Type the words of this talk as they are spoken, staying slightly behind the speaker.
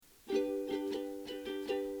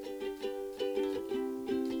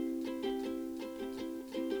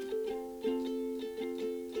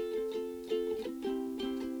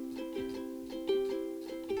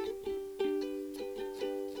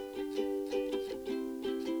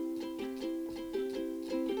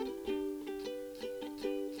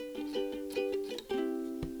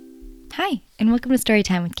and welcome to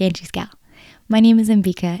Storytime with Ganji's Gal. My name is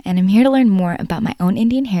Ambika, and I'm here to learn more about my own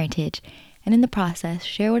Indian heritage, and in the process,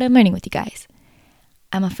 share what I'm learning with you guys.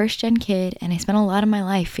 I'm a first-gen kid, and I spent a lot of my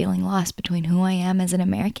life feeling lost between who I am as an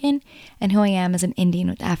American and who I am as an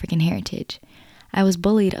Indian with African heritage. I was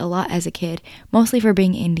bullied a lot as a kid, mostly for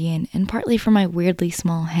being Indian, and partly for my weirdly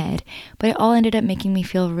small head, but it all ended up making me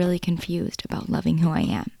feel really confused about loving who I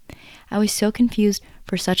am. I was so confused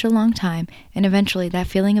for such a long time, and eventually that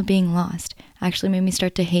feeling of being lost actually made me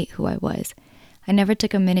start to hate who I was. I never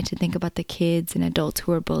took a minute to think about the kids and adults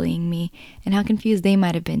who were bullying me, and how confused they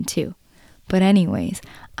might have been too. But anyways,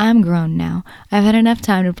 I'm grown now. I've had enough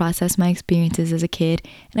time to process my experiences as a kid,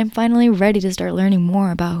 and I'm finally ready to start learning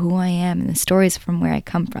more about who I am and the stories from where I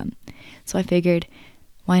come from. So I figured,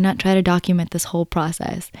 why not try to document this whole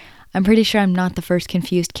process? I'm pretty sure I'm not the first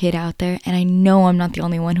confused kid out there, and I know I'm not the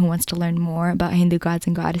only one who wants to learn more about Hindu gods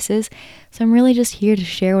and goddesses, so I'm really just here to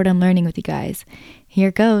share what I'm learning with you guys.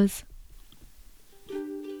 Here goes.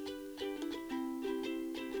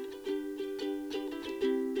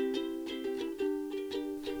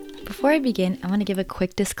 Before I begin, I want to give a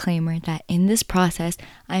quick disclaimer that in this process,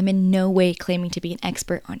 I'm in no way claiming to be an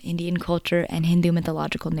expert on Indian culture and Hindu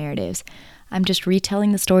mythological narratives. I'm just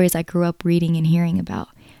retelling the stories I grew up reading and hearing about,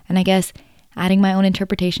 and I guess adding my own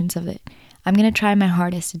interpretations of it. I'm going to try my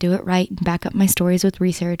hardest to do it right and back up my stories with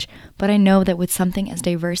research, but I know that with something as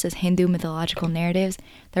diverse as Hindu mythological narratives,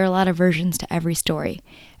 there are a lot of versions to every story,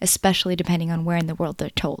 especially depending on where in the world they're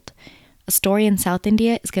told. A story in South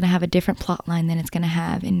India is going to have a different plot line than it's going to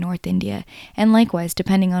have in North India, and likewise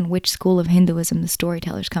depending on which school of Hinduism the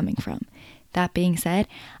storyteller's coming from. That being said,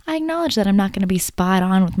 I acknowledge that I'm not going to be spot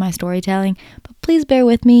on with my storytelling, but please bear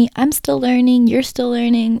with me. I'm still learning, you're still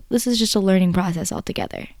learning. This is just a learning process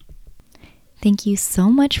altogether. Thank you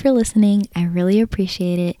so much for listening. I really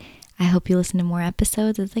appreciate it. I hope you listen to more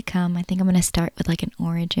episodes as they come. I think I'm going to start with like an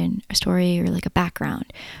origin story or like a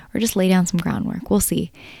background, or just lay down some groundwork. We'll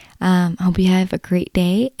see. I hope you have a great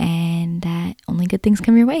day and that only good things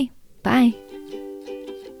come your way. Bye.